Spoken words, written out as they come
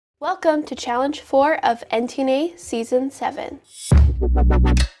Welcome to Challenge 4 of NTNA Season 7.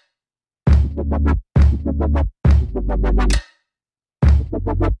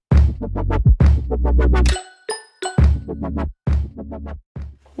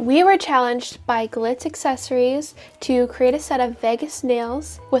 We were challenged by Glitz accessories to create a set of Vegas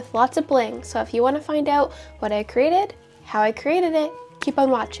nails with lots of bling. So if you want to find out what I created, how I created it, keep on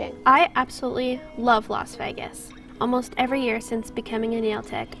watching. I absolutely love Las Vegas. Almost every year since becoming a nail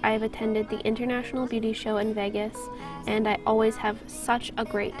tech, I have attended the International Beauty Show in Vegas, and I always have such a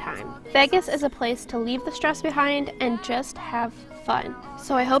great time. Vegas is a place to leave the stress behind and just have fun.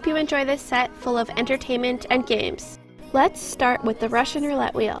 So I hope you enjoy this set full of entertainment and games. Let's start with the Russian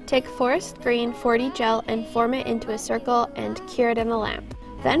roulette wheel. Take forest green 4D gel and form it into a circle and cure it in a lamp.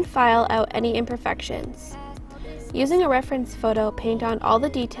 Then file out any imperfections. Using a reference photo, paint on all the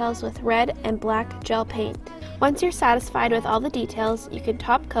details with red and black gel paint. Once you're satisfied with all the details, you can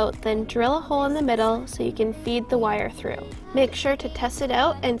top coat, then drill a hole in the middle so you can feed the wire through. Make sure to test it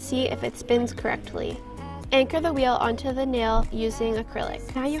out and see if it spins correctly. Anchor the wheel onto the nail using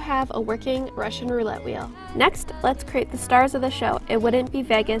acrylic. Now you have a working Russian roulette wheel. Next, let's create the stars of the show. It wouldn't be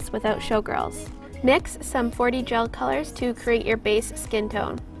Vegas without showgirls. Mix some 4D gel colors to create your base skin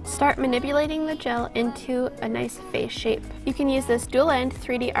tone. Start manipulating the gel into a nice face shape. You can use this dual-end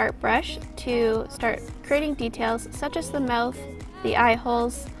 3D art brush to start creating details such as the mouth, the eye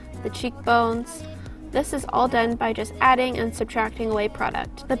holes, the cheekbones. This is all done by just adding and subtracting away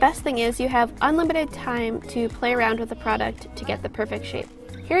product. The best thing is you have unlimited time to play around with the product to get the perfect shape.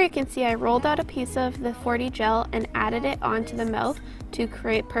 Here you can see I rolled out a piece of the 4D gel and added it onto the mouth to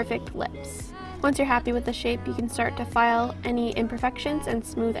create perfect lips. Once you're happy with the shape, you can start to file any imperfections and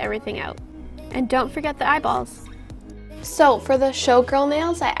smooth everything out. And don't forget the eyeballs. So for the showgirl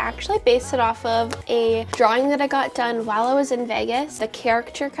nails, I actually based it off of a drawing that I got done while I was in Vegas, the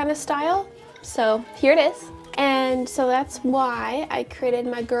caricature kind of style. So here it is. And so that's why I created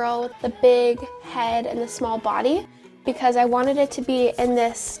my girl with the big head and the small body, because I wanted it to be in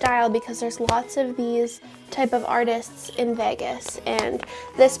this style because there's lots of these type of artists in Vegas, and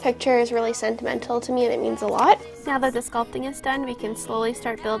this picture is really sentimental to me and it means a lot. Now that the sculpting is done, we can slowly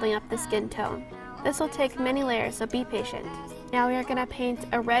start building up the skin tone. This will take many layers, so be patient. Now we are going to paint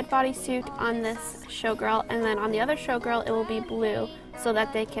a red bodysuit on this showgirl, and then on the other showgirl it will be blue so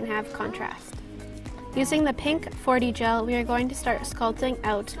that they can have contrast. Using the pink 4D gel, we are going to start sculpting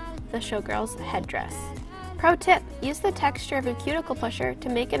out the showgirl's headdress. Pro tip, use the texture of a cuticle pusher to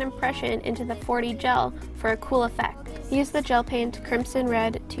make an impression into the 4D gel for a cool effect. Use the gel paint Crimson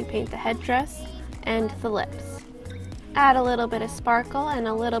Red to paint the headdress and the lips. Add a little bit of sparkle and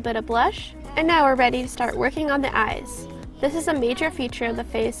a little bit of blush. And now we're ready to start working on the eyes. This is a major feature of the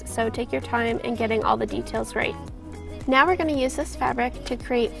face, so take your time in getting all the details right. Now we're going to use this fabric to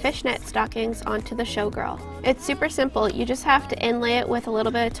create fishnet stockings onto the showgirl. It's super simple, you just have to inlay it with a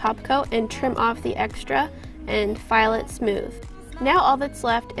little bit of top coat and trim off the extra and file it smooth. Now all that's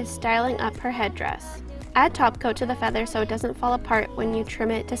left is styling up her headdress. Add top coat to the feather so it doesn't fall apart when you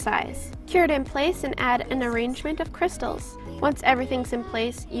trim it to size. Cure it in place and add an arrangement of crystals. Once everything's in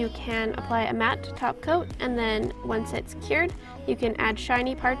place, you can apply a matte top coat, and then once it's cured, you can add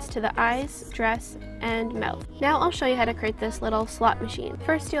shiny parts to the eyes, dress, and mouth. Now I'll show you how to create this little slot machine.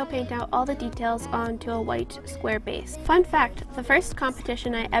 First, you'll paint out all the details onto a white square base. Fun fact, the first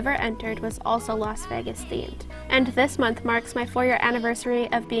competition I ever entered was also Las Vegas themed. And this month marks my 4-year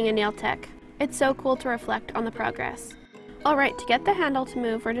anniversary of being a nail tech. It's so cool to reflect on the progress. Alright, to get the handle to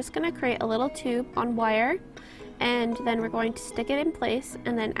move, we're just going to create a little tube on wire, and then we're going to stick it in place,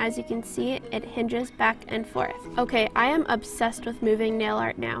 and then as you can see, it hinges back and forth. Okay, I am obsessed with moving nail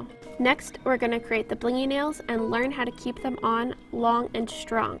art now. Next, we're going to create the blingy nails and learn how to keep them on long and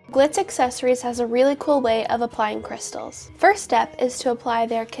strong. Glitz Accessories has a really cool way of applying crystals. First step is to apply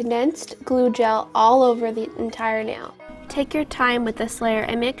their condensed glue gel all over the entire nail. Take your time with this layer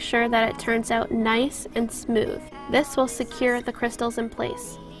and make sure that it turns out nice and smooth. This will secure the crystals in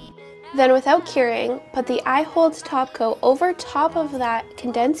place. Then without curing, put the eye holes top coat over top of that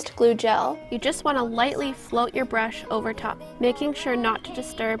condensed glue gel. You just want to lightly float your brush over top, making sure not to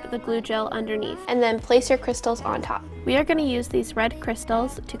disturb the glue gel underneath, and then place your crystals on top. We are going to use these red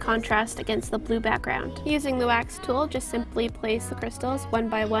crystals to contrast against the blue background. Using the wax tool, just simply place the crystals one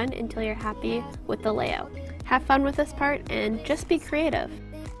by one until you're happy with the layout. Have fun with this part and just be creative.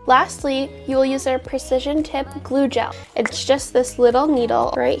 Lastly, you will use our precision tip glue gel. It's just this little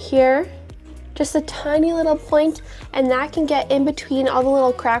needle right here, just a tiny little point, and that can get in between all the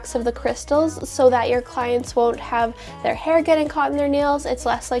little cracks of the crystals so that your clients won't have their hair getting caught in their nails. It's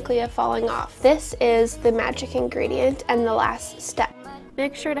less likely of falling off. This is the magic ingredient and the last step.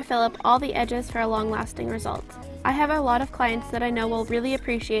 Make sure to fill up all the edges for a long-lasting result. I have a lot of clients that I know will really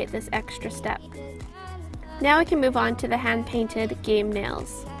appreciate this extra step. Now we can move on to the hand-painted game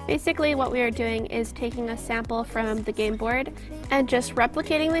nails. Basically what we are doing is taking a sample from the game board and just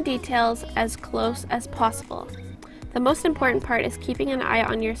replicating the details as close as possible. The most important part is keeping an eye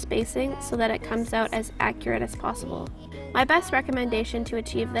on your spacing so that it comes out as accurate as possible. My best recommendation to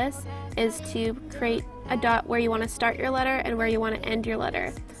achieve this is to create a dot where you want to start your letter and where you want to end your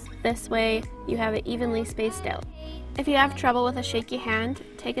letter. This way you have it evenly spaced out. If you have trouble with a shaky hand,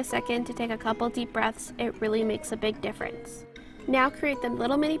 take a second to take a couple deep breaths. It really makes a big difference. Now create the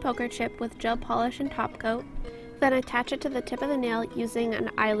little mini poker chip with gel polish and top coat, then attach it to the tip of the nail using an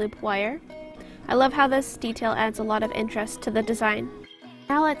eye loop wire. I love how this detail adds a lot of interest to the design.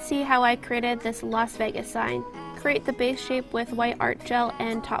 Now let's see how I created this Las Vegas sign. Create the base shape with white art gel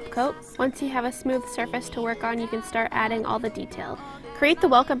and top coat. Once you have a smooth surface to work on, you can start adding all the detail. Create the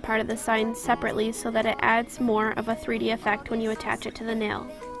welcome part of the sign separately so that it adds more of a 3D effect when you attach it to the nail.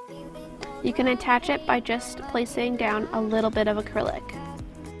 You can attach it by just placing down a little bit of acrylic.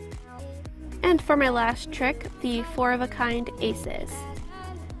 And for my last trick, the 4-of-a-kind aces.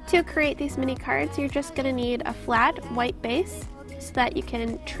 To create these mini cards, you're just going to need a flat white base so that you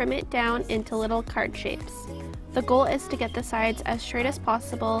can trim it down into little card shapes. The goal is to get the sides as straight as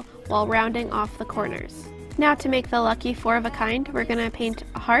possible while rounding off the corners. Now to make the lucky 4-of-a-kind, we're going to paint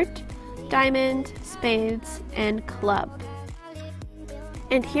a heart, diamond, spades, and club.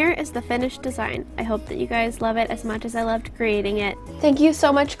 And here is the finished design. I hope that you guys love it as much as I loved creating it. Thank you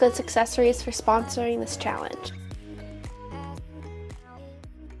so much, Glitz Accessories, for sponsoring this challenge.